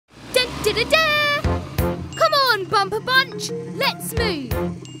Da-da-da! Come on, Bumper Bunch, let's move.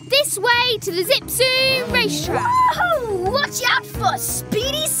 This way to the Zip Zoom racetrack. Whoa! Watch out for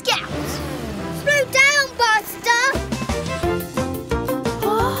Speedy Scout. Slow down, Buster.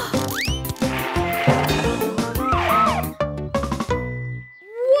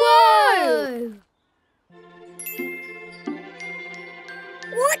 Whoa!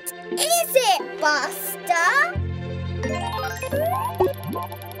 What is it, Buster?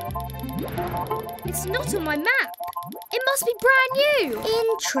 It's not on my map. It must be brand new.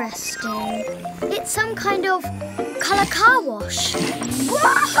 Interesting. It's some kind of colour car wash.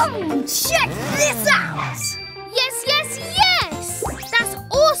 Whoa! Check this out! Yes, yes, yes! That's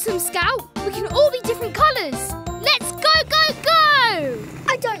awesome, Scout. We can all be different colours. Let's go, go, go!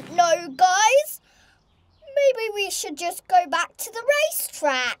 I don't know, guys. Maybe we should just go back to the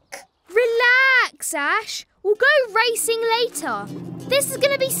racetrack. Relax, Ash. We'll go racing later. This is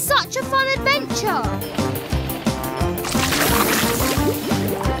going to be such a fun adventure.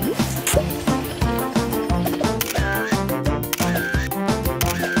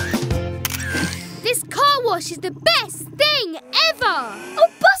 This car wash is the best thing ever. Oh,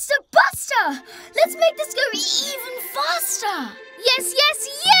 Buster! Let's make this go even faster. Yes, yes,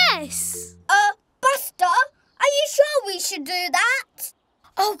 yes! Buster, are you sure we should do that?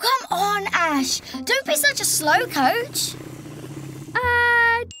 Oh, come on, Ash. Don't be such a slow coach.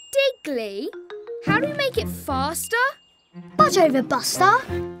 Diggly, how do we make it faster? Budge over, Buster.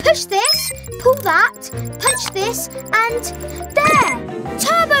 Push this, pull that, punch this, and there!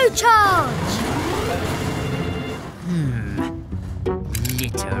 Turbocharge!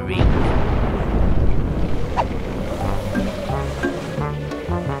 Littering.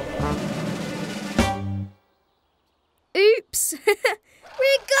 Oops.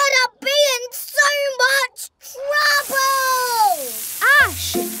 We're gonna be in so much trouble!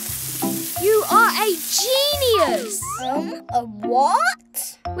 Ash, you are a genius. A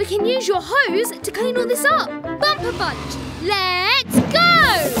what? We can use your hose to clean all this up. Bumper Bunch, let's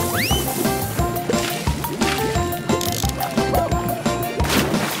go!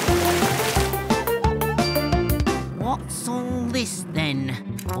 What's all this then?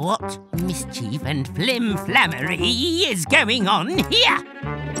 What mischief and flim-flammery is going on here?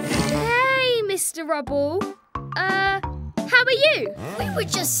 Hey, Mr. Rubble. How are you? We were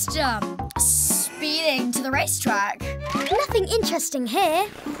just, speeding to the racetrack. Nothing interesting here.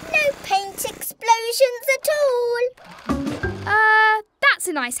 No paint explosions at all. That's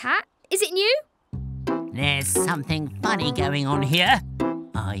a nice hat. Is it new? There's something funny going on here.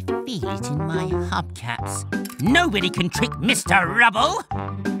 I feel it in my hubcaps. Nobody can trick Mr. Rubble.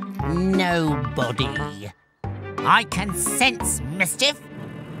 Nobody. I can sense mischief.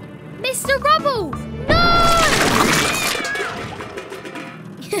 Mr. Rubble! No!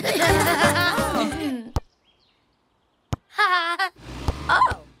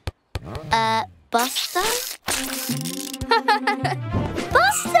 Buster?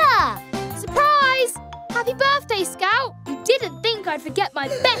 Buster! Surprise! Happy birthday, Scout! You didn't think I'd forget my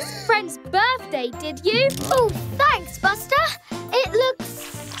best friend's birthday, did you? Oh, thanks, Buster. It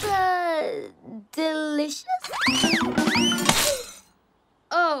looks, delicious.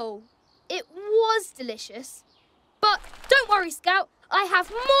 Oh, it was delicious. But don't worry, Scout. I have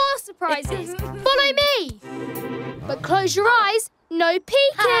more surprises. Follow me. But close your eyes. No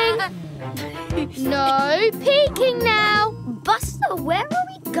peeking. No peeking now. Buster, where are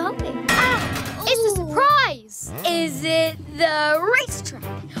we going? It's a surprise. Is it the racetrack?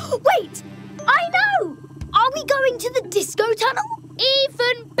 Wait, I know. Are we going to the disco tunnel?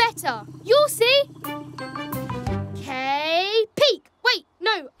 Even better. You'll see. Okay, peek. Wait,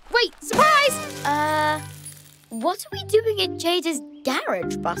 no, wait, surprise. What are we doing in Jada's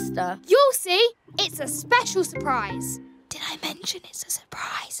garage, Buster? You'll see. It's a special surprise. Did I mention it's a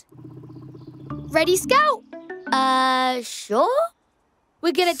surprise? Ready, Scout? Sure.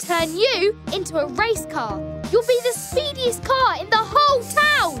 We're going to turn you into a race car. You'll be the speediest car in the whole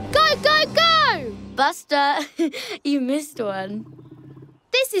town. Go, go, go! Buster, you missed one.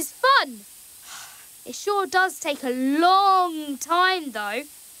 This is fun. It sure does take a long time, though.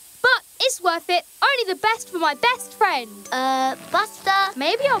 But it's worth it. Only the best for my best friend. Buster.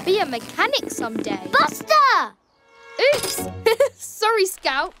 Maybe I'll be a mechanic someday. Buster! Oops. Sorry,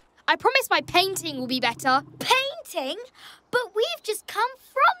 Scout. I promise my painting will be better. Painting? But we've just come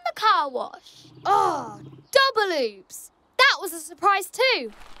from the car wash. Oh, double oops. That was a surprise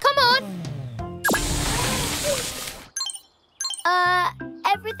too. Come on.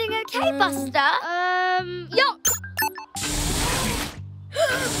 Everything okay, Buster? Yup.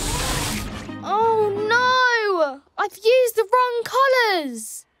 Oh no! I've used the wrong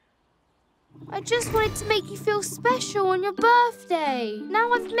colours. I just wanted to make you feel special on your birthday.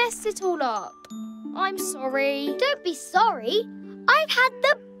 Now I've messed it all up. I'm sorry. Don't be sorry. I've had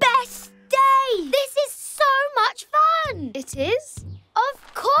the best day. This is so much fun. It is?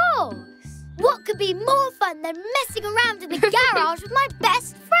 Of course. What could be more fun than messing around in the garage with my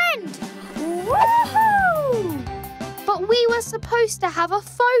best friend? Woohoo! But we were supposed to have a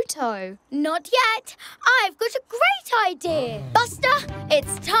photo. Not yet. I've got a great idea. Buster,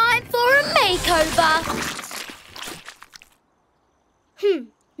 it's time for a makeover.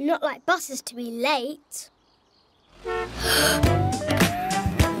 Not like buses to be late.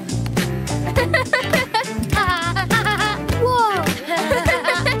 Whoa!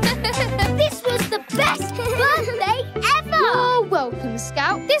 This was the best birthday ever! You're welcome,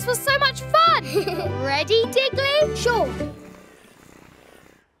 Scout. This was so much fun. Ready, Diggly? Sure.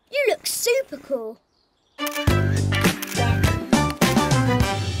 You look super cool.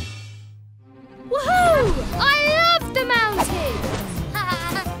 Woohoo! I love the mountains.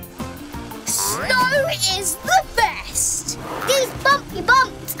 Snow is the best. These bumpy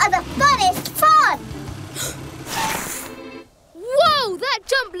bumps are the funnest fun. Whoa, that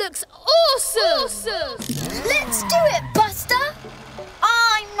jump looks awesome! Let's do it, Buster.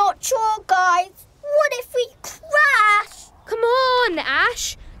 I'm not sure, guys. What if we crash? Come on,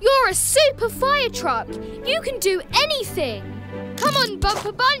 Ash. You're a super fire truck. You can do anything. Come on,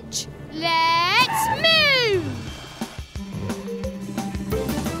 Bumper Bunch. Let's move.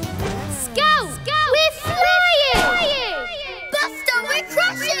 Scout, we're flying. Buster, we're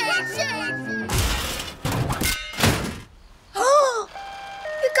crashing.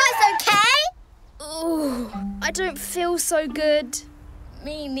 You guys okay? Oh, I don't feel so good.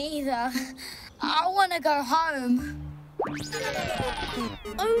 Me neither. I want to go home.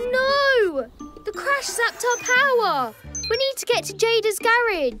 Oh no! The crash zapped our power. We need to get to Jada's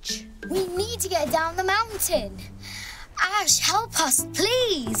garage. We need to get down the mountain. Ash, help us,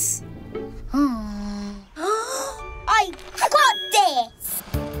 please. I got this.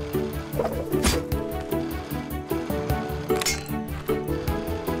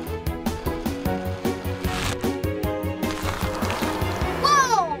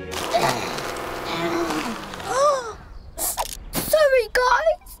 Whoa! Sorry,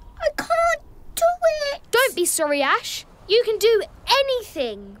 guys. I can't do it. Don't be sorry, Ash. You can do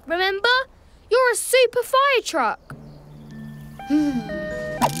anything, remember? You're a super fire truck.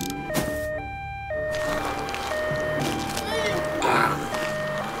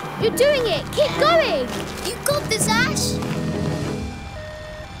 You're doing it. Keep going. You got this, Ash.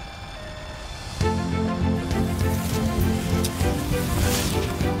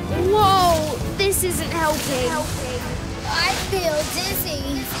 Whoa, this isn't helping. I feel dizzy.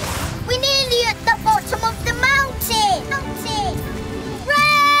 We're nearly at the bottom of the mountain.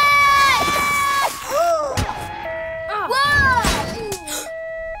 Run! Whoa!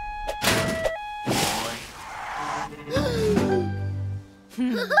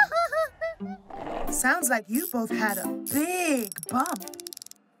 Sounds like you both had a big bump.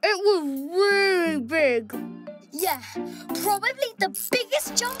 It was really big. Yeah, probably the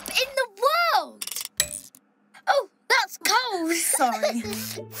biggest jump in the world. Oh, that's cold. Sorry.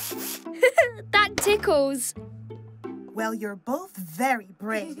 That tickles. Well, you're both very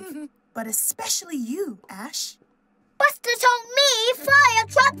brave, but especially you, Ash. Buster told me fire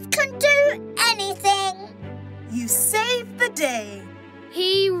trucks can do anything. You saved the day.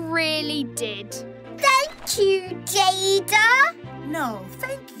 He really did. Thank you, Jada. No,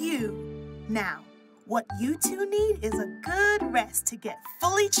 thank you. Now, what you two need is a good rest to get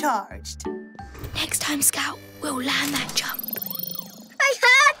fully charged. Next time, Scout, we'll land that jump. I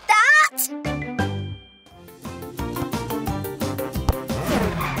heard that.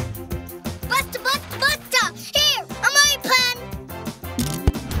 Buster, here, I'm open.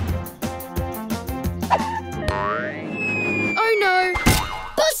 Oh no.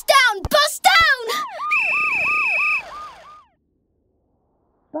 Bust down.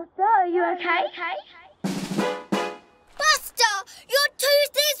 Buster, are you okay? Buster, your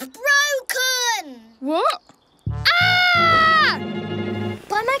tooth is broken. What? Ah!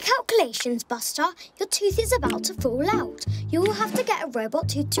 By my calculations, Buster, your tooth is about to fall out. You will have to get a robot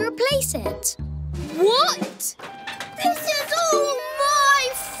tooth to replace it. What? This is all my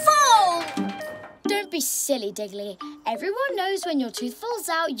fault! Don't be silly, Diggly. Everyone knows when your tooth falls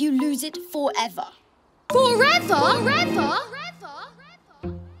out, you lose it forever. Forever?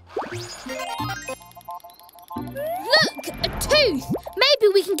 Look, a tooth. Maybe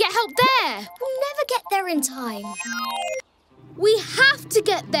we can get help there. We'll never get there in time. We have to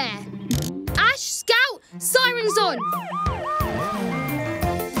get there. Ash, Scout, sirens on.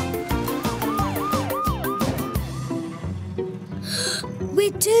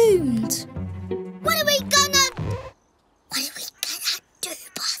 doomed. What are we gonna do,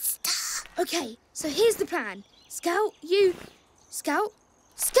 Buster? Okay, so here's the plan. Scout, you... Scout?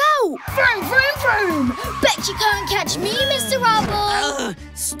 Vroom, vroom, vroom! Bet you can't catch me, Mr. Rubble!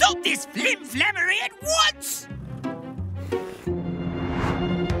 Stop this flim-flammery at once!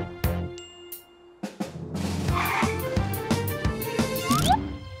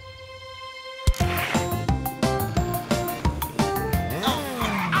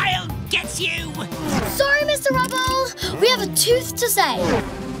 I'll get you! Sorry, Mr. Rubble. We have a tooth to say.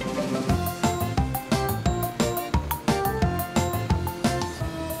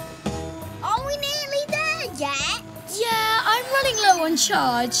 Are we nearly there yet? Yeah, I'm running low on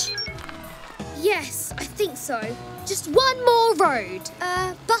charge. Yes, I think so. Just one more road.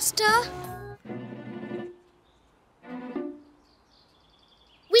 Buster?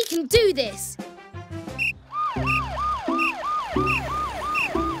 We can do this.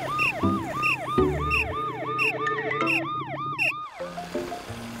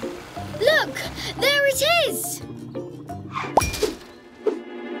 Look, there it is.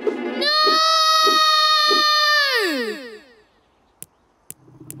 No!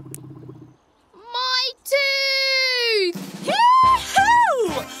 My tooth!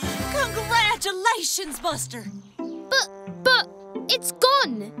 Yee-hoo! Congratulations, Buster. But it's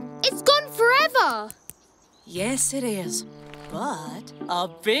gone. It's gone forever. Yes, it is. But a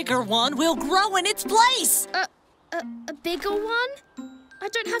bigger one will grow in its place. A bigger one? I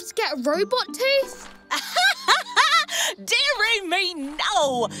don't have to get a robot tooth? Dearie me,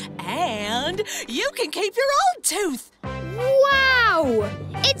 no. And you can keep your own tooth. Wow!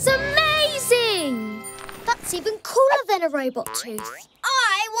 It's amazing! That's even cooler than a robot tooth.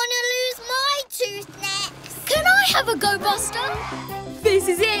 I want to lose my tooth next. Can I have a go, Buster? This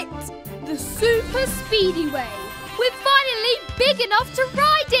is it! The super speedy way. We're finally big enough to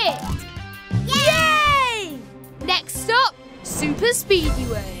ride it! Yay! Next stop, Super Speedy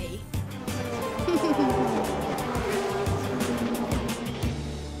Way.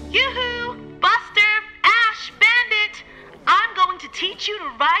 Yoo-hoo! Buster, Ash, Bandit! I'm going to teach you to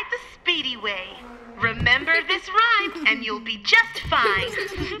ride the speedy way. Remember this rhyme and you'll be just fine.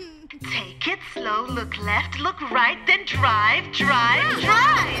 Take it slow, look left, look right, then drive, drive,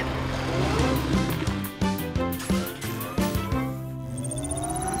 drive!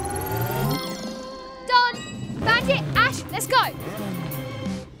 Done! Bandit, Ash, let's go!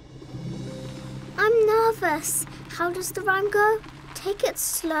 I'm nervous. How does the rhyme go? Take it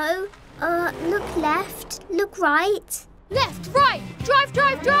slow. Look left, look right. Left, right, drive,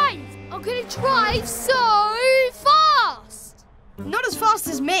 drive, drive! I'm gonna drive so fast! Not as fast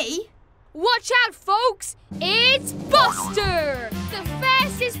as me. Watch out, folks! It's Buster! The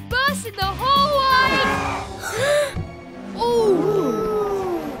fastest bus in the whole wide...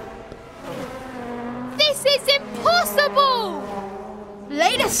 Ooh! This is impossible!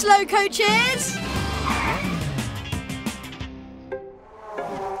 Later, slow coaches.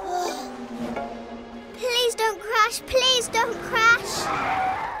 Please don't crash, please don't crash.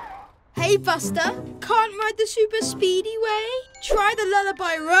 Hey, Buster. Can't ride the super speedy way? Try the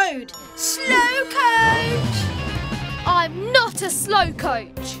Lullaby Road. Slow coach. I'm not a slow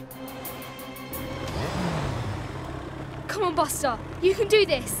coach. Come on, Buster. You can do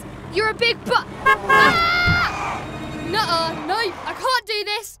this. You're a big Ah! Nuh-uh. No, I can't do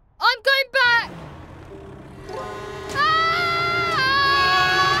this. I'm going back.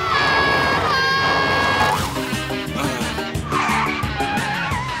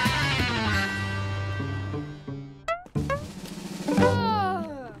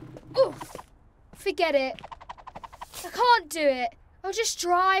 Oof. Forget it. I can't do it. I'll just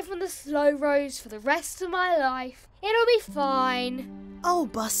drive on the slow roads for the rest of my life. It'll be fine. Oh,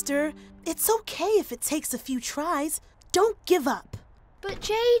 Buster, it's okay if it takes a few tries. Don't give up. But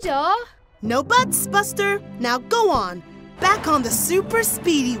Jada... No buts, Buster. Now go on. Back on the super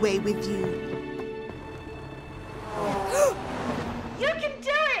speedy way with you. You can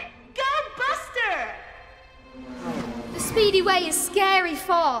do it! Go, Buster! The speedy way is scary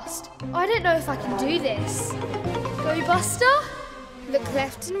fast. I don't know if I can do this. Go, Buster. Look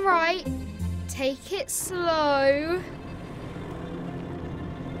left and right. Take it slow.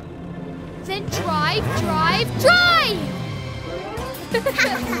 Then drive, drive, drive!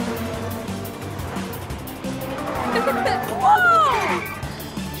 Whoa!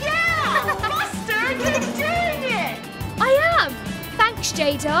 Yeah! Buster, you're doing it! I am! Thanks,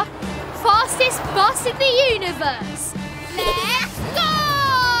 Jada. Fastest bus in the universe. Let's go!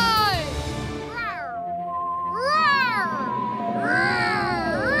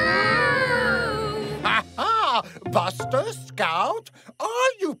 Ha-ha! Buster, Scout,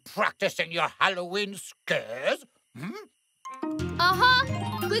 are you practicing your Halloween scares?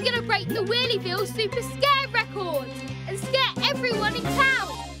 We're gonna break the Wheelieville Super Scare record and scare everyone in town.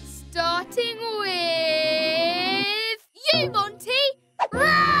 Starting with you, Monty.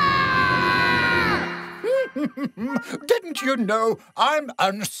 Didn't you know I'm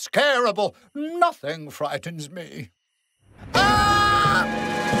unscarable? Nothing frightens me.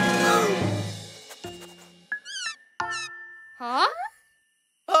 Huh?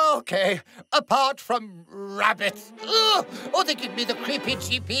 Okay, apart from rabbits. Ugh, oh, they give me the creepy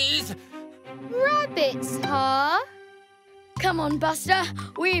cheepies. Rabbits, huh? Come on, Buster.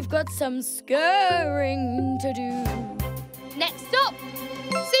 We've got some scaring to do. Next up,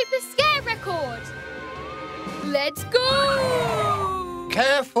 Super Scare record. Let's go!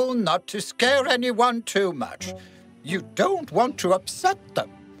 Careful not to scare anyone too much. You don't want to upset them.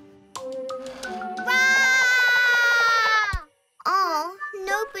 Oh,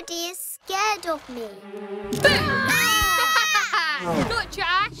 nobody is scared of me. Gotcha,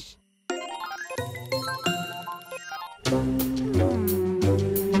 Ash.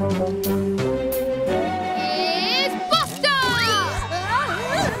 Here's Buster!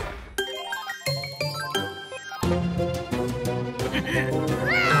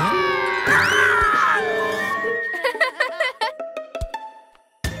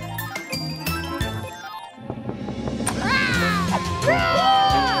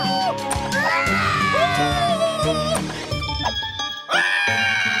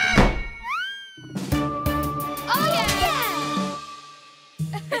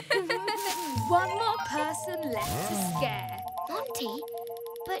 One more person left to scare. Monty,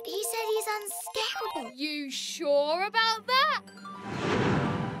 but he said he's unscarable. You sure about that?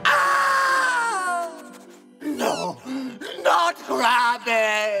 No, not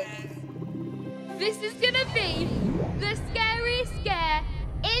rabbits. This is gonna be the scariest scare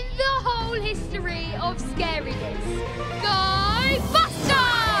in the whole history of scariness. Go Buster!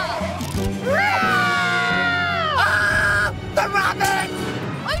 The rabbit!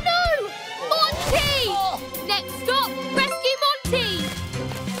 Oh no! Monty! Next stop, rescue Monty!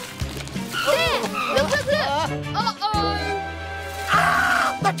 There! Look! Uh-oh!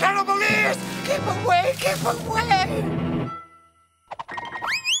 The terrible ears! Keep away, keep away!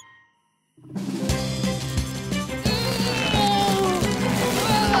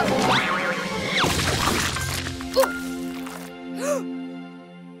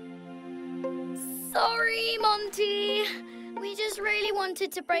 Sorry, Monty. We just really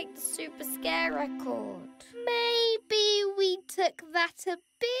wanted to break the Super Scare record. Maybe we took that a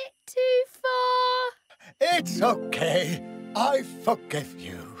bit too far. It's okay. I forgive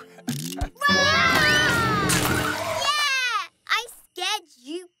you. Yeah! I scared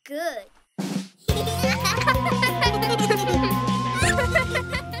you good.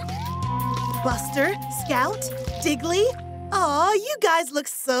 Buster, Scout, Diggly. Aw, you guys look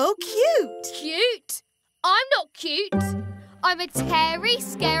so cute. Cute? I'm not cute. I'm a terry,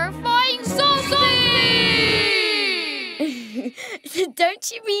 scarifying zombie!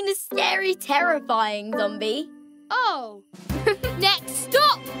 Don't you mean a scary, terrifying zombie? Oh. Next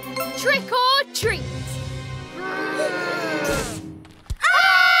stop, trick or treat.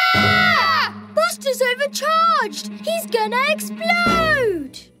 Ah! Buster's overcharged. He's gonna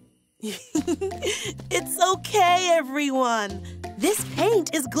explode. It's okay, everyone. This paint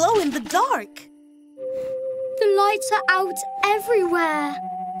is glow in the dark. The lights are out everywhere.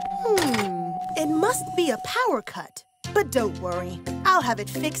 It must be a power cut. But don't worry, I'll have it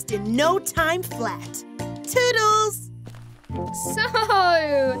fixed in no time flat. Toodles! So,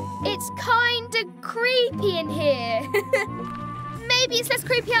 it's kinda creepy in here. Maybe it's less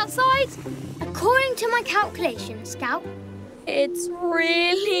creepy outside? According to my calculations, Scout, it's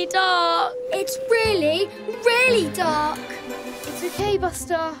really dark. It's really, really dark. It's okay,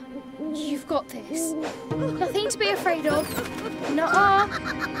 Buster. You've got this. Nothing to be afraid of. Nuh-uh.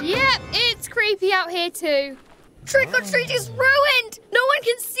 Yep, it's creepy out here too. Trick or treat is ruined. No one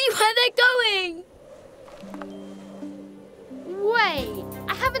can see where they're going. Wait,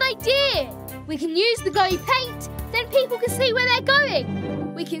 I have an idea. We can use the glowy paint, then people can see where they're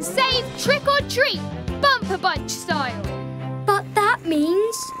going. We can save Trick or Treat, bumper bunch style. But that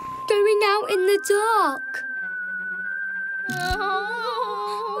means going out in the dark.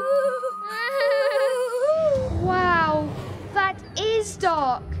 Wow, that is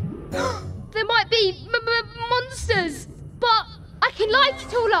dark. There might be monsters, but I can light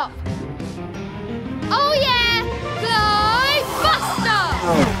it all up. Oh yeah, Glow Buster!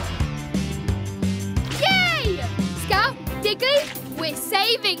 Yay! Scout, Diggly, we're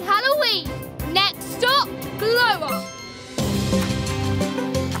saving Halloween. Next Stop! Blow up!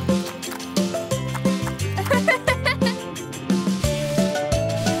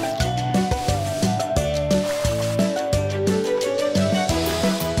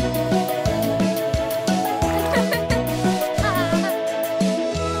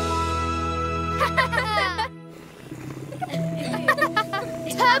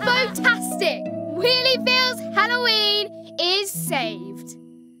 Turbo-tastic! Wheelieville's Halloween is saved.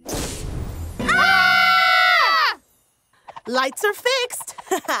 Ah! Lights are fixed.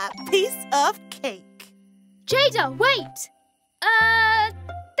 Piece of cake. Jada, wait!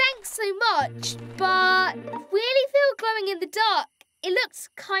 Thanks so much, but Wheelieville glowing in the dark, it looks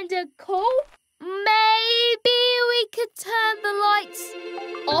kinda cool. Maybe we could turn the lights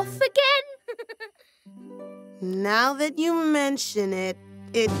off again? Now that you mention it,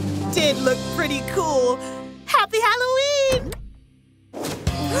 it did look pretty cool. Happy Halloween!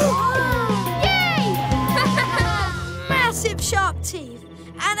 Yay! Massive sharp teeth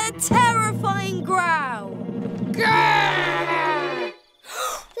and a terrifying growl.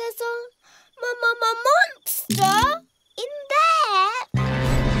 There's a monster in there.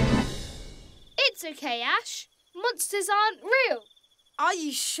 It's okay, Ash. Monsters aren't real. Are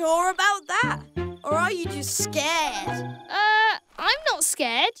you sure about that? Or are you just scared? I'm not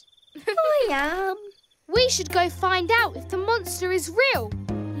scared. I am. We should go find out if the monster is real,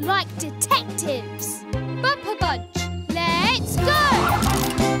 like detectives. Bumper Bunch, let's go!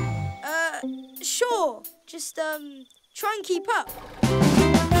 Sure. Just, try and keep up.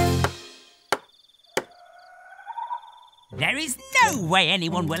 There is no way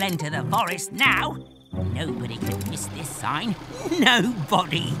anyone will enter the forest now. Nobody could miss this sign.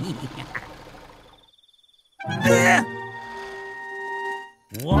 Nobody.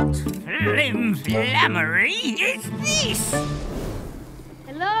 What flim-flammery is this?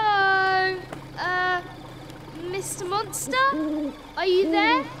 Hello? Mr. Monster? Are you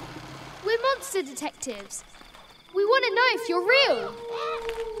there? We're monster detectives. We want to know if you're real.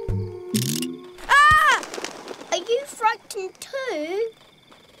 Ah! Are you frightened too?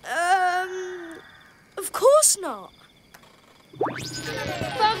 Of course not.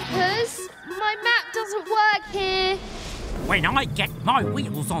 Bumpers, my map doesn't work here. When I get my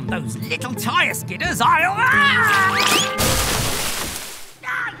wheels on those little tyre skidders, I'll...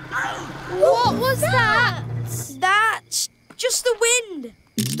 What was that? That's just the wind.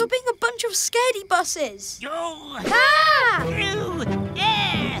 Stopping a bunch of scaredy buses. Ah!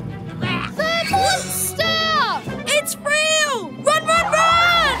 The monster! It's real! Run, run,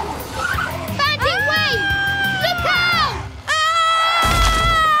 run! Bandit, wait! Look out!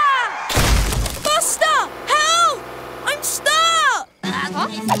 Ah! Buster! Help! I'm stuck!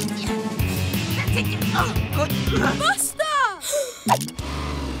 Buster!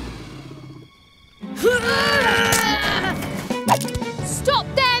 Stop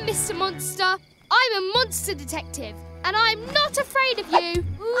there, Mr. Monster. I'm a monster detective, and I'm not afraid of you.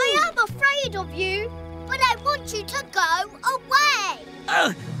 I am afraid of you, but I want you to go away.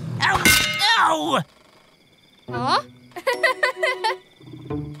 Oh! Ow! Ow! Huh?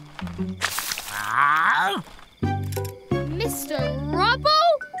 Ah! Mr. Rubble?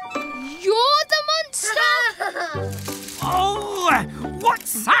 You're the monster? Oh!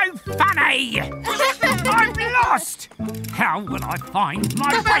 What's so funny? I'm lost! How will I find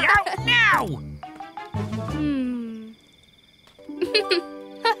my way out now?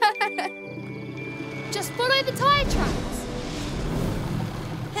 Just follow the tyre tracks.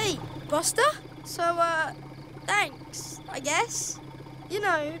 Hey, Buster. So, thanks, I guess. You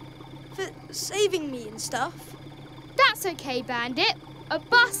know, for saving me and stuff. That's okay, Bandit. A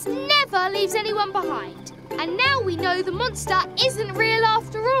bus never leaves anyone behind. And now we know the monster isn't real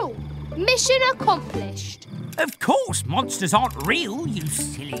after all. Mission accomplished. Of course monsters aren't real, you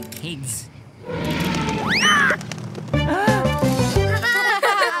silly kids. Ah!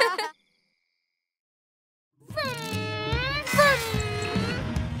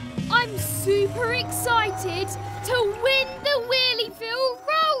 I'm super excited to win the Wheelieville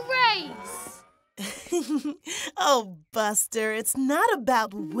Roll Race! Oh, Buster, it's not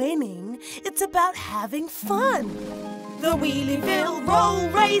about winning. It's about having fun. The Wheelieville Roll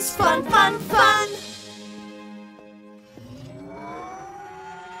Race, fun, fun, fun.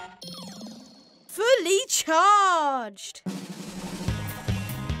 Fully charged.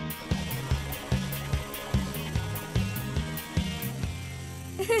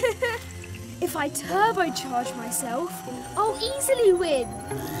 If I turbocharge myself, I'll easily win.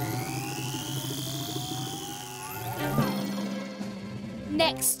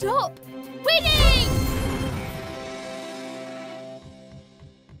 Next stop, winning!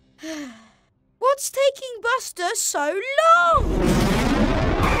 What What's taking Buster so long?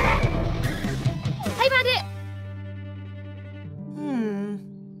 Hey, Bandit!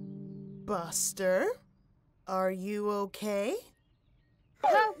 Buster, are you okay?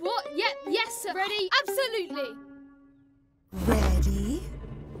 What? Yes, sir. Ready? Absolutely. Ready,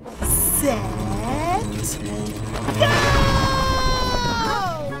 set, go!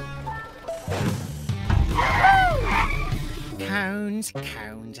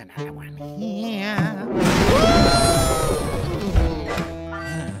 Cones, another one here.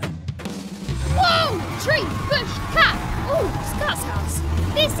 Whoa! Tree, bush, cat! Oh, Scout's house.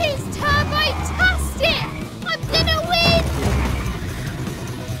 This is turbo-tastic! I'm gonna win!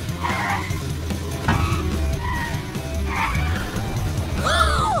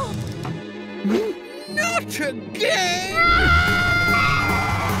 Not again!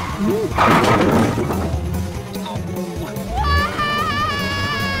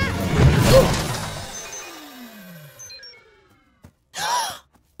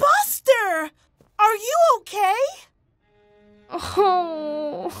 Buster! Are you okay?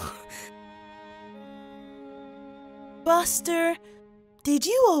 Oh. Buster, did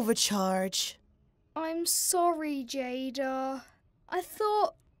you overcharge? I'm sorry, Jada. I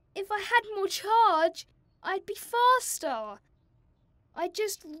thought if I had more charge, I'd be faster. I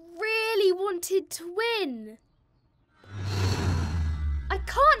just really wanted to win. I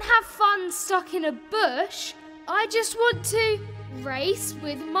can't have fun stuck in a bush. I just want to race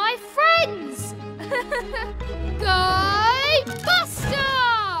with my friends. Go Buster!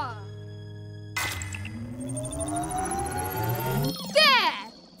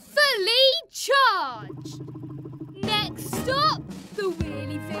 There! Fully charged! Next stop, the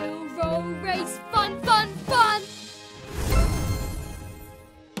Wheelieville roll race. Fun, fun, fun!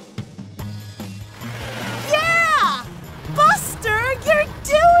 Yeah! Buster, you're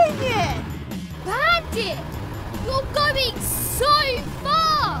doing it! Bandit! You're going so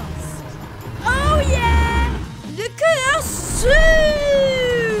fast! Oh yeah! Look at us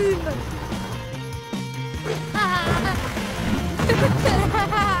zoom!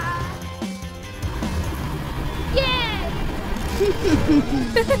 Yeah!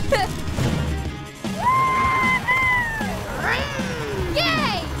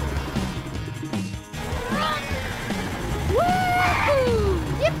 Yay! Woohoo!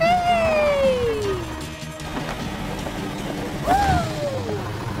 Yippee!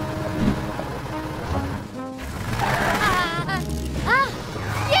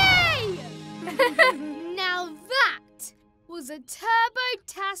 Yay! Now that was a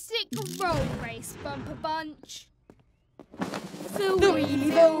turbo-tastic roll race, Bumper Bunch. The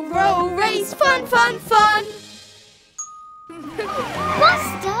Wheelieville roll race, fun, fun, fun!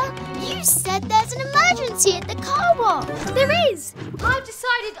 Buster, you said there's an emergency at the car wash. There is! I've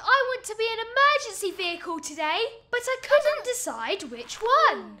decided I want to be an emergency vehicle today, but I couldn't decide which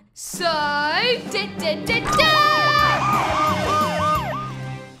one. So,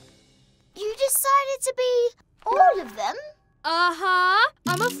 You decided to be all of them? Uh-huh.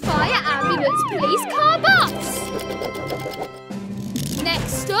 I'm a fire ambulance police car bus.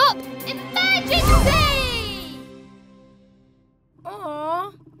 Next stop, emergency!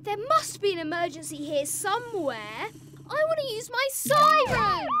 Aw, there must be an emergency here somewhere. I want to use my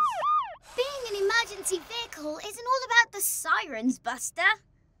sirens. Being an emergency vehicle isn't all about the sirens, Buster.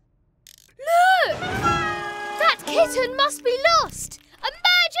 Look! That kitten must be lost.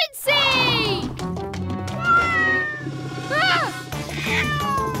 Emergency! Ah!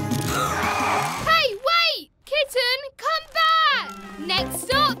 Hey, wait! Kitten, come back! Next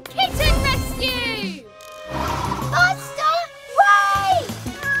stop, kitten rescue! Buster, wait!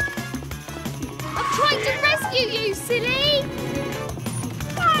 I'm trying to rescue you, silly!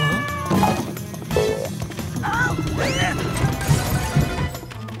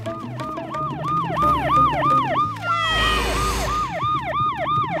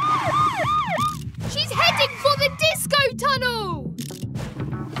 She's heading for the disco tunnel!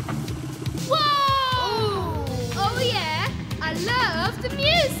 Whoa! Oh yeah, I love the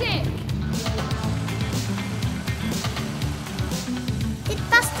music! Did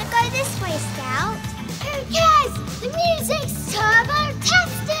Buster go this way, Scout? Who cares? The music's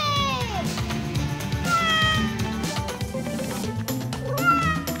turbo-tastic!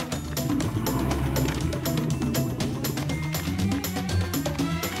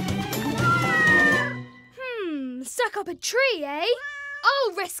 Stuck up a tree, eh?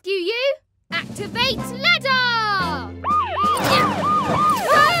 I'll rescue you! Activate ladder! Ah!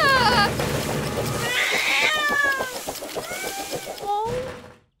 Oh,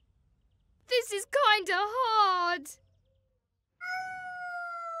 this is kinda hard.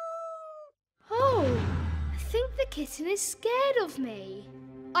 Oh, kitten is scared of me.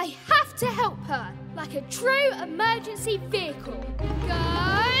 I have to help her, like a true emergency vehicle.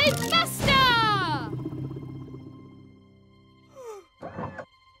 Gobuster!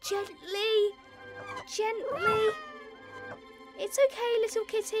 Gently, gently. It's okay, little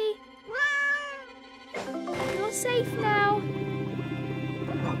kitty. You're safe now.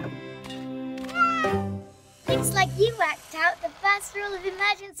 Looks like you worked out the first rule of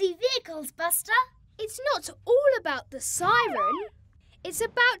emergency vehicles, Buster. It's not all about the siren. It's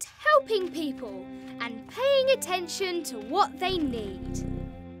about helping people and paying attention to what they need.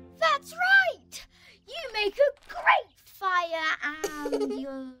 That's right! You make a great fire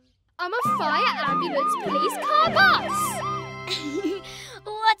ambulance. I'm a fire ambulance police car bus.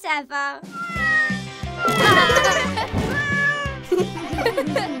 Whatever.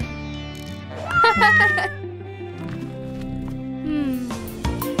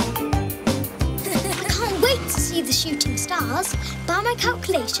 I can't wait to see the shooting stars. By my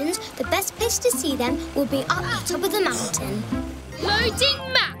calculations, the best place to see them will be up the top of the mountain.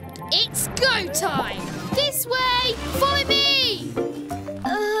 Loading map. It's go time. This way. Follow me.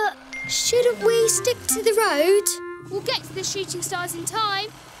 Shouldn't we stick to the road? We'll get to the shooting stars in time.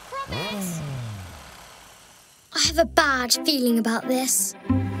 Promise. I have a bad feeling about this.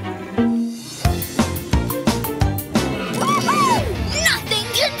 Nothing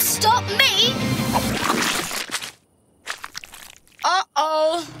can stop me!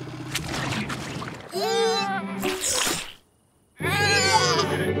 Uh-oh.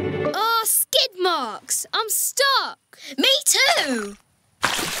 Oh, skid marks. I'm stuck. Me too!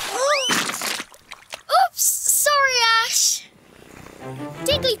 Oops, sorry, Ash.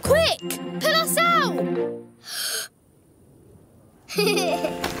 Diggly, quick! Pull us out!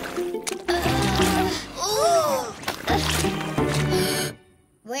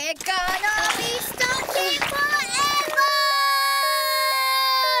 We're gonna be stuck here forever!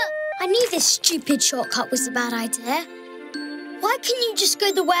 I knew this stupid shortcut was a bad idea. Why couldn't you just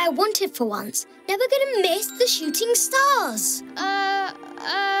go the way I wanted for once? Never gonna miss the shooting stars.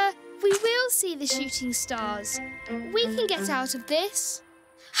 We will see the shooting stars. We can get out of this.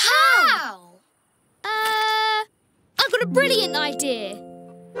 How? I've got a brilliant idea.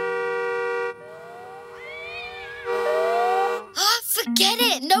 Forget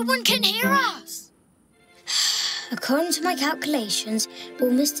it! No one can hear us! According to my calculations,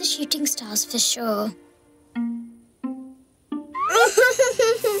 we'll miss the shooting stars for sure.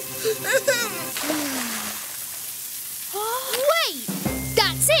 Wait!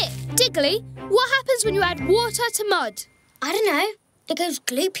 That's it! Diggly, what happens when you add water to mud? I don't know. It goes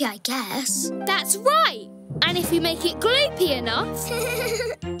gloopy, I guess. That's right! And if you make it gloopy enough...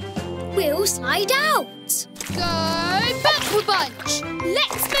 we'll slide out. Go back a bunch!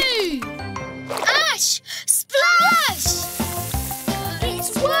 Let's move! Ash! Splash!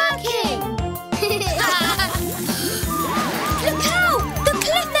 It's working! Look out! The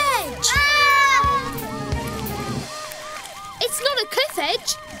cliff edge! It's not a cliff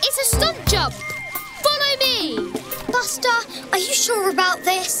edge, it's a stunt jump. Follow me! Buster, are you sure about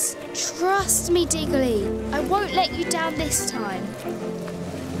this? Trust me, Diggly. I won't let you down this time.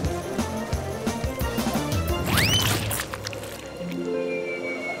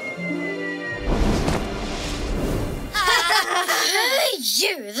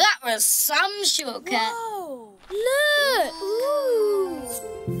 You, that was some shortcut. Whoa! Look! Ooh.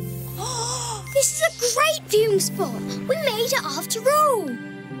 This is a great viewing spot. We made it after all.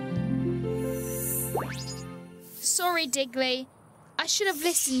 Sorry, Diggly. I should have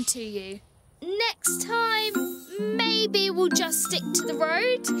listened to you. Next time, maybe we'll just stick to the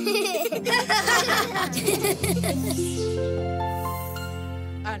road.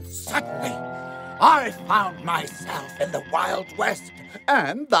 And suddenly, I found myself in the Wild West.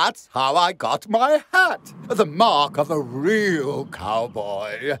 And that's how I got my hat. The mark of a real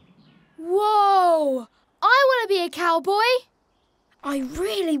cowboy. Whoa! I want to be a cowboy. I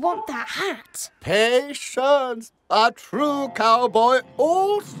really want that hat. Patience. A true cowboy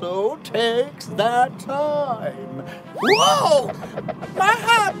also takes their time. Whoa! My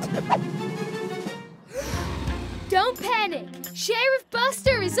hat! Don't panic. Sheriff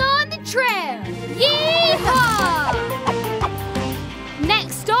Buster is on the trail. Yee-haw!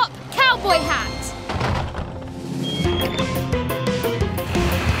 Next stop, cowboy hat.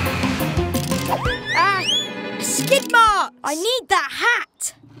 Skid mark! I need that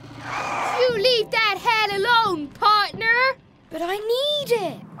hat. You leave that hat alone, partner. But I need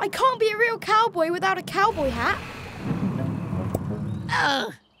it. I can't be a real cowboy without a cowboy hat.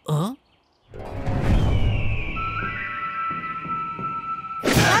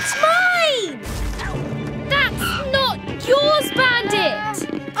 That's mine! That's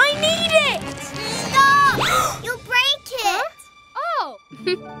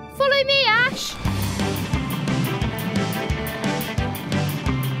Follow me, Ash.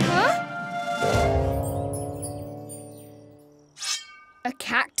 Huh? A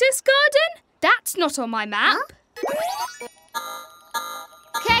cactus garden? That's not on my map. Huh?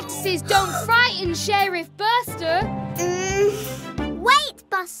 Cactuses don't frighten Sheriff Buster. Wait,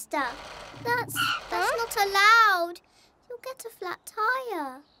 Buster. That's not allowed. You'll get a flat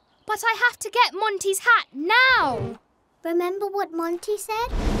tire. But I have to get Monty's hat now. Remember what Monty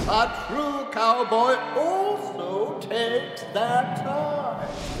said? A true cowboy also takes their time.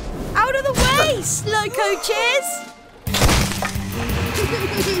 Out of the way, slow coaches!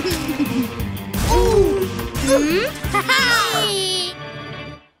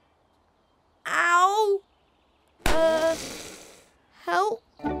 Ow! Help?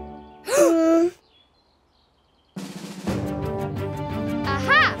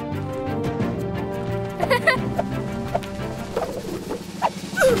 Aha!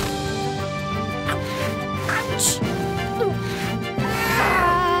 Ouch!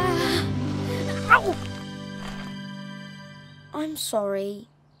 Ow! I'm sorry.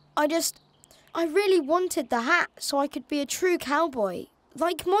 I really wanted the hat so I could be a true cowboy,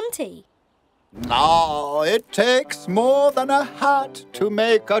 like Monty. No, it takes more than a hat to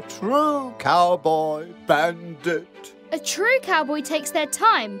make a true cowboy, Bandit. A true cowboy takes their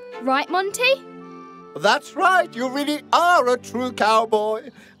time, right, Monty? That's right, you really are a true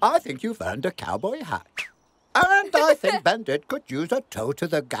cowboy. I think you've earned a cowboy hat. And I think Bandit could use a tow to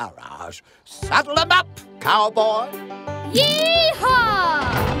the garage. Saddle him up, cowboy. Yee-haw!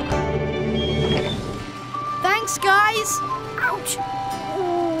 Thanks, guys. Ouch!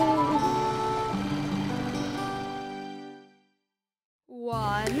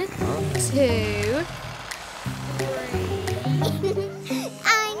 One, two,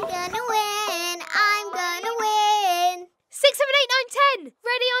 I'm gonna win. I'm gonna win. 6, 7, 8, 9, 10.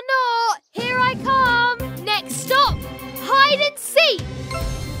 Ready or not? Here I come. Next stop, hide and seek.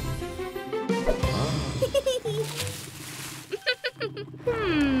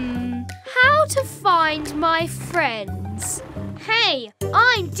 How to find my friends? Hey,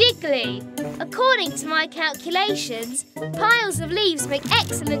 I'm Diggly. According to my calculations, piles of leaves make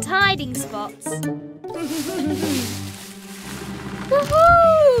excellent hiding spots.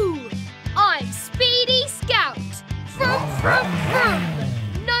 Woohoo! I'm Speedy Scout. Vroom, vroom, vroom.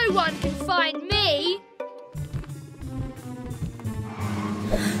 No one can find me.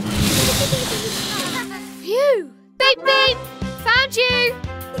 Phew! Beep, beep! Found you!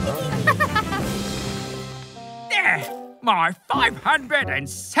 There! My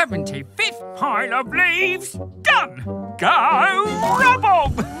 575th pile of leaves done! Go, Rubble!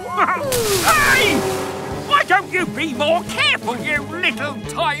 Hey! Why don't you be more careful, you little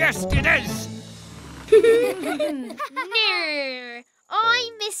tie-estiders? No,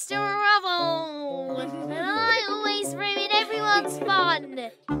 I'm Mr. Rubble, and I always ruin everyone's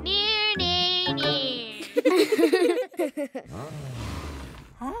fun. Near, near, near.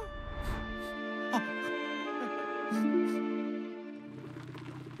 Huh?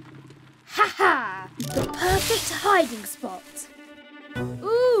 Ha ha! The perfect hiding spot.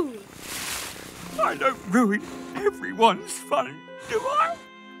 Ooh! I don't ruin everyone's fun, do I?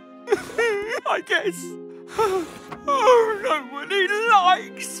 I guess. Oh, nobody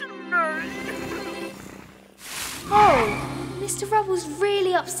likes me. Oh, Mr. Rubble's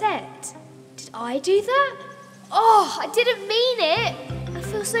really upset. Did I do that? Oh, I didn't mean it. I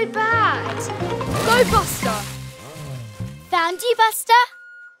feel so bad. Go, Buster. Found you, Buster.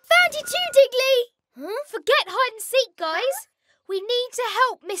 Found you too, Diggly. Huh? Forget hide and seek, guys. We need to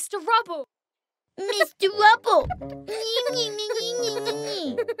help Mr. Rubble. Mr. Rubble.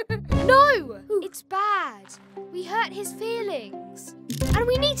 No, it's bad. We hurt his feelings. And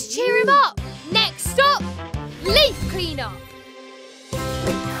we need to cheer him up. Next stop, leaf cleanup.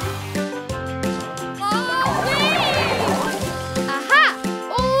 Aha!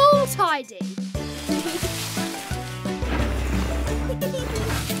 All tidy.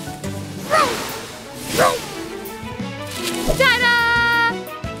 Ta-da!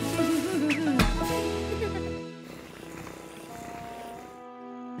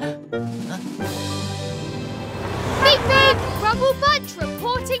 Beep beep! Rubble Bunch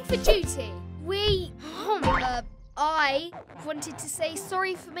reporting for duty. I wanted to say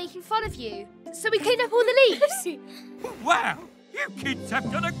sorry for making fun of you. So we cleaned up all the leaves. Wow, you kids have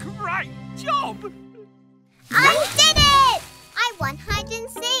done a great job. I did it! I won hide and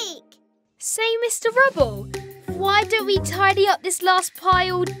seek. Say, Mr. Rubble, why don't we tidy up this last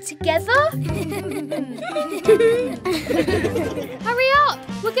pile together? Hurry up!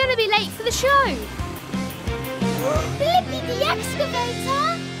 We're going to be late for the show. Blippi the excavator!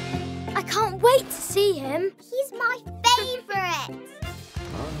 I can't wait to see him. He's my favourite.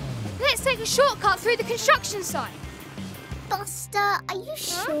 Let's take a shortcut through the construction site. Buster, are you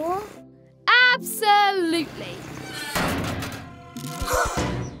sure? Absolutely.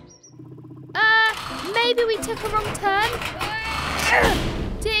 Maybe we took a wrong turn.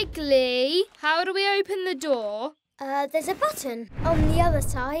 Diggly, how do we open the door? There's a button on the other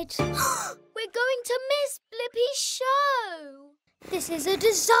side. We're going to miss Blippi's show. This is a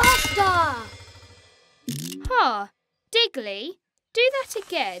disaster. Huh. Diggly, do that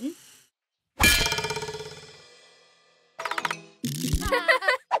again.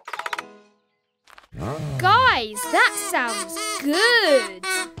 Guys, that sounds good.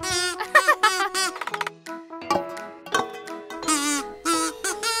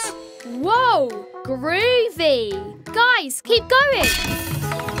 Whoa, groovy. Guys, keep going.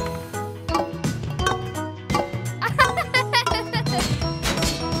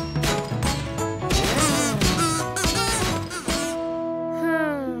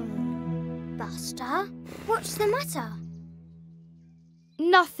 Buster, what's the matter?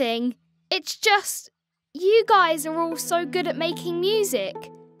 Nothing. It's just you guys are all so good at making music,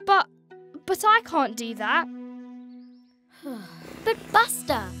 but I can't do that. But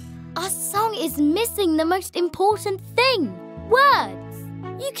Buster, our song is missing the most important thing, words.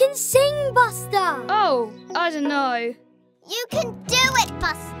 You can sing, Buster. Oh, I don't know. You can do it,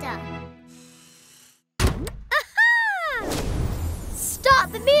 Buster. Aha!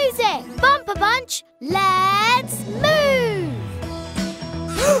 Start the music. Bumper Bunch, let's move.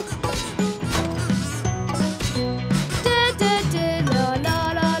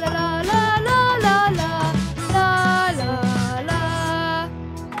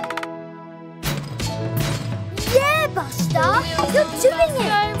 You're doing it! Go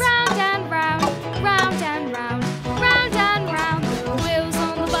round and round, round and round, round and round. The wheels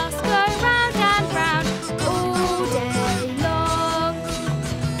on the bus go round and round all day long.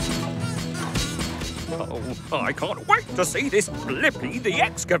 Oh, I can't wait to see this Blippi the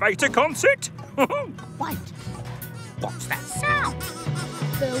Excavator concert. Wait, what's that sound?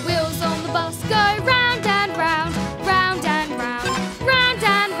 The wheels on the bus go round and round, round and round, round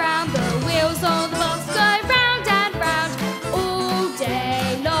and round. The wheels on the bus go round and round all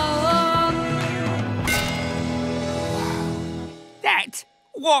day long. That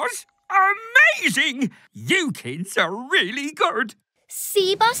was amazing! You kids are really good.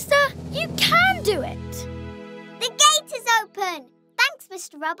 See, Buster? You can do it. The gate is open. Thanks,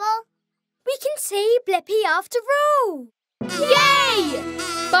 Mr. Rubble. We can see Blippi after all. Yay!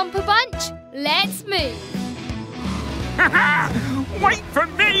 Bumper Bunch, let's move. Wait for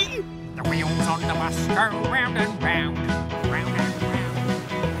me! The wheels on the bus go round and round, round and round.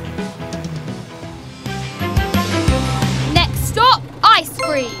 Next stop, ice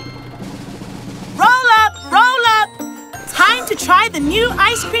cream. Roll up, roll up. Time to try the new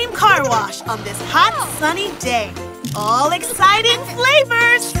ice cream car wash on this hot, sunny day. All exciting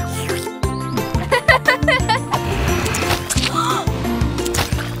flavors.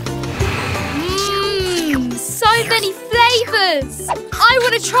 So many flavours. I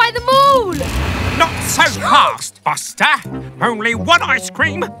want to try them all. Not so fast, Buster. Only one ice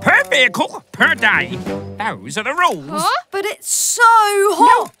cream per vehicle per day. Those are the rules. Huh? But it's so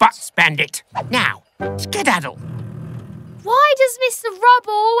hot. No buts, Bandit. Now, skedaddle. Why does Mr.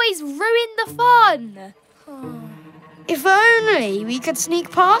 Rubble always ruin the fun? If only we could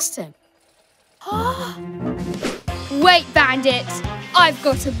sneak past him. Wait, Bandit. I've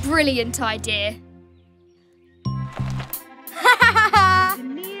got a brilliant idea.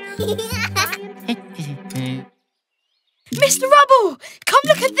 Mr. Rubble, come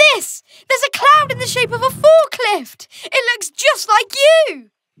look at this. There's a cloud in the shape of a forklift. It looks just like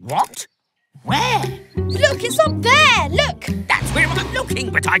you. What? Where? Look, it's up there. Look. That's where I'm looking,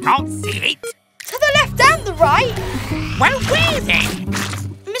 but I can't see it. To the left and the right. Well, where then?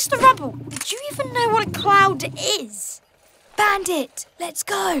 Mr. Rubble, do you even know what a cloud is? Bandit, let's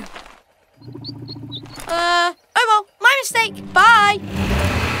go. Oh well, my mistake. Bye.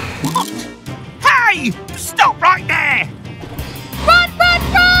 What? Hey! Stop right there! Run, run,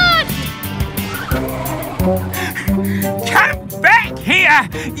 run! Come back here,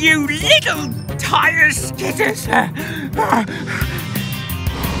 you little tire skitters!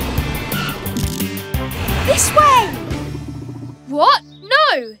 This way. What?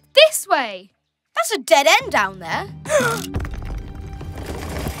 No, this way. That's a dead end down there.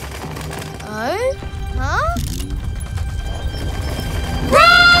 Oh? Huh?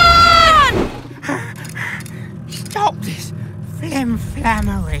 Run! Stop this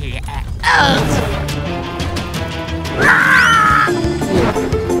flim-flammery.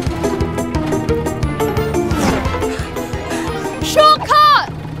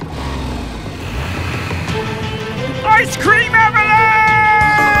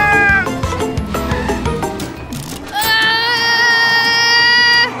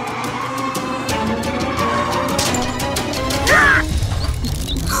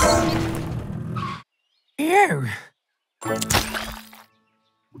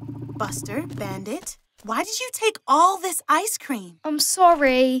 Buster, Bandit, why did you take all this ice cream? I'm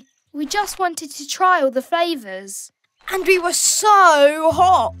sorry. We just wanted to try all the flavours. And we were so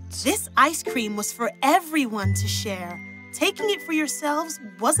hot. This ice cream was for everyone to share. Taking it for yourselves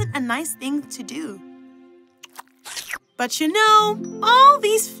wasn't a nice thing to do. But you know, all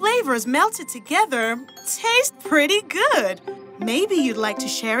these flavors melted together taste pretty good. Maybe you'd like to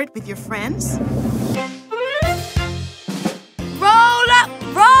share it with your friends? Roll up,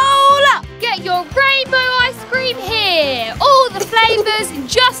 roll up! Get your rainbow ice cream here! All the flavours in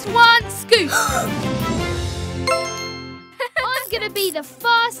just one scoop! I'm gonna be the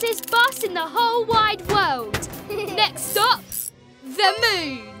fastest bus in the whole wide world. Next stop, the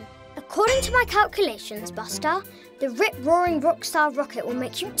moon. According to my calculations, Buster, the rip-roaring rock-style rocket will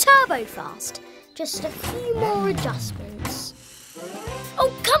make you turbo-fast. Just a few more adjustments.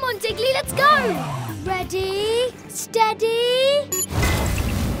 Oh, come on, Diggly, let's go! Ready, steady...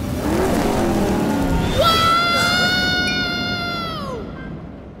 Whoa!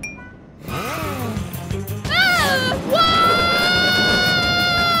 Whoa!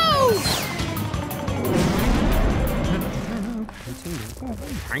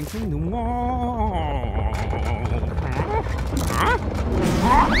 Painting the wall. Huh?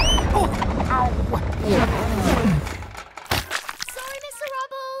 Oh, ow. Sorry, Mr.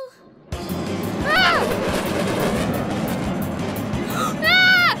 Rubble. Ah!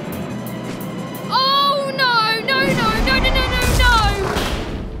 Ah! Oh no, no, no, no, no, no, no, no!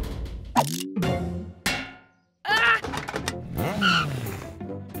 Ah!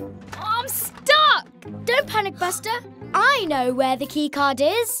 I'm stuck! Don't panic, Buster. I know where the key card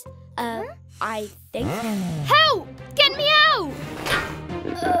is. I think. Help! Get me out!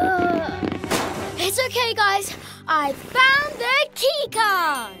 It's okay, guys. I found the key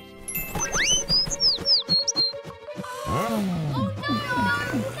card. Oh,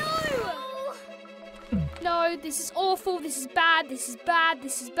 no! No, this is awful, this is bad, this is bad,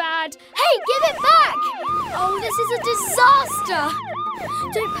 this is bad. Hey, give it back! Oh, this is a disaster!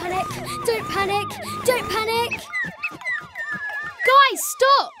 Don't panic, don't panic, don't panic! Guys,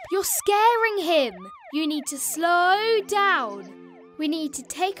 stop! You're scaring him. You need to slow down. We need to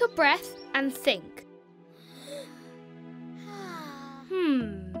take a breath and think.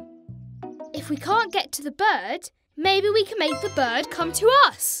 If we can't get to the bird, maybe we can make the bird come to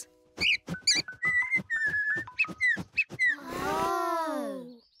us. Oh.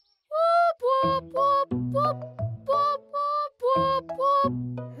 Whoop, whoop, whoop, whoop, whoop, whoop, whoop, whoop.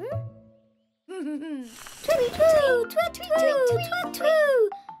 Tweet, tweet, tweet, tweet, tweet,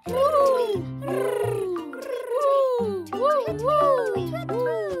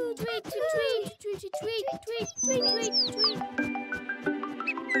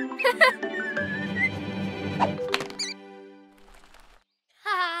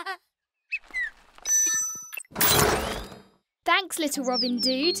 Thanks, little Robin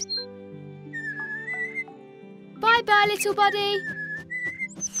Dude. Bye-bye, little buddy.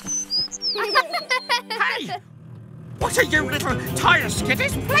 Hey! What are you little tire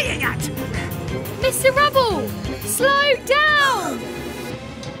skidders playing at? Mr. Rubble, slow down!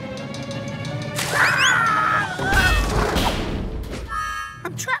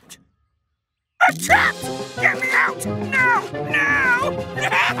 I'm trapped! I'm trapped! Get me out! No! No!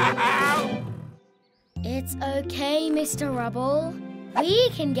 No! It's okay, Mr. Rubble. We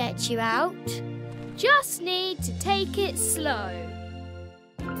can get you out. Just need to take it slow.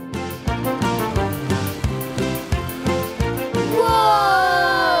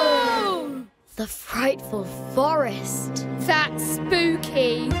 Whoa! The frightful forest. That's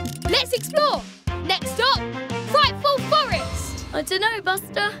spooky. Let's explore. Next stop, frightful forest. I don't know,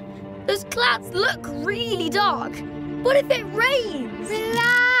 Buster. Those clouds look really dark. What if it rains?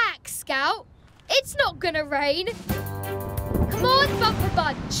 Relax, Scout. It's not gonna rain. Come on, Bumper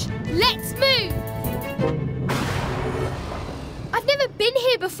Bunch. Let's move. I've never been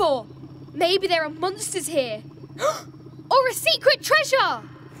here before. Maybe there are monsters here. Or a secret treasure.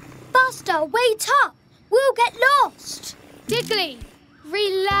 Buster, wait up. We'll get lost. Diggly,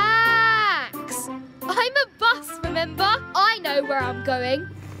 relax. I'm a bus, remember? I know where I'm going.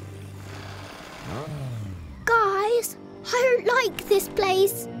 Guys, I don't like this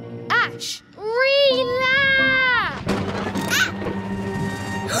place. Ash, relax.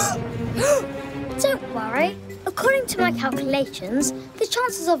 Don't worry. According to my calculations, the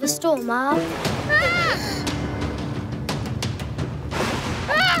chances of a storm are...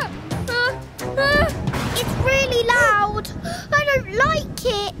 It's really loud. I don't like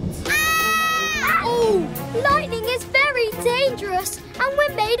it. Oh, lightning is very dangerous and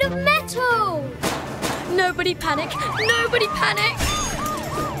we're made of metal. Nobody panic! Nobody panic!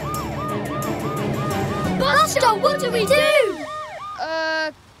 Buster, what do we do?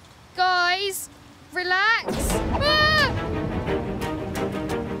 Guys, relax. Ah!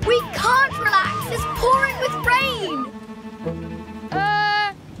 We can't relax. It's pouring with rain.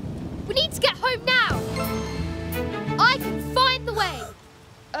 We need to get home now. I can find the way.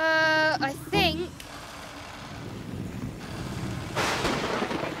 I think.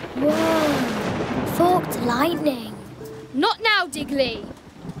 Whoa, forked lightning. Not now, Diggly.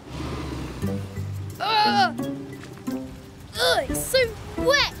 It's so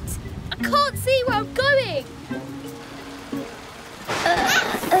wet. I can't see where I'm going.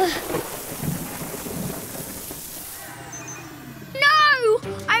 No!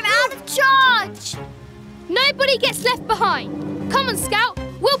 I'm out of charge! Nobody gets left behind. Come on, Scout.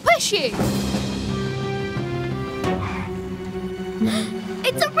 We'll push you.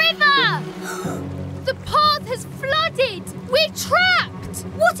 It's a river! The path has flooded. We're trapped.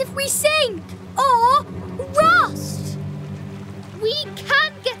 What if we sink? Or rust? We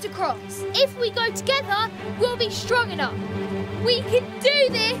can get across. If we go together, we'll be strong enough. We can do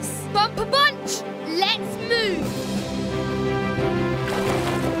this. Bumper bunch. Let's move.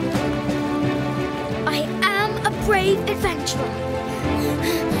 I am a brave adventurer.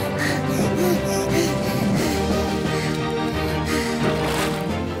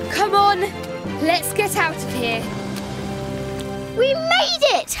 Come on. Let's get out of here. We made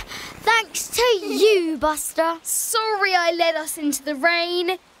it! Thanks to you, Buster. Sorry I led us into the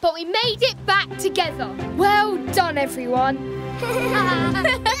rain, but we made it back together. Well done, everyone.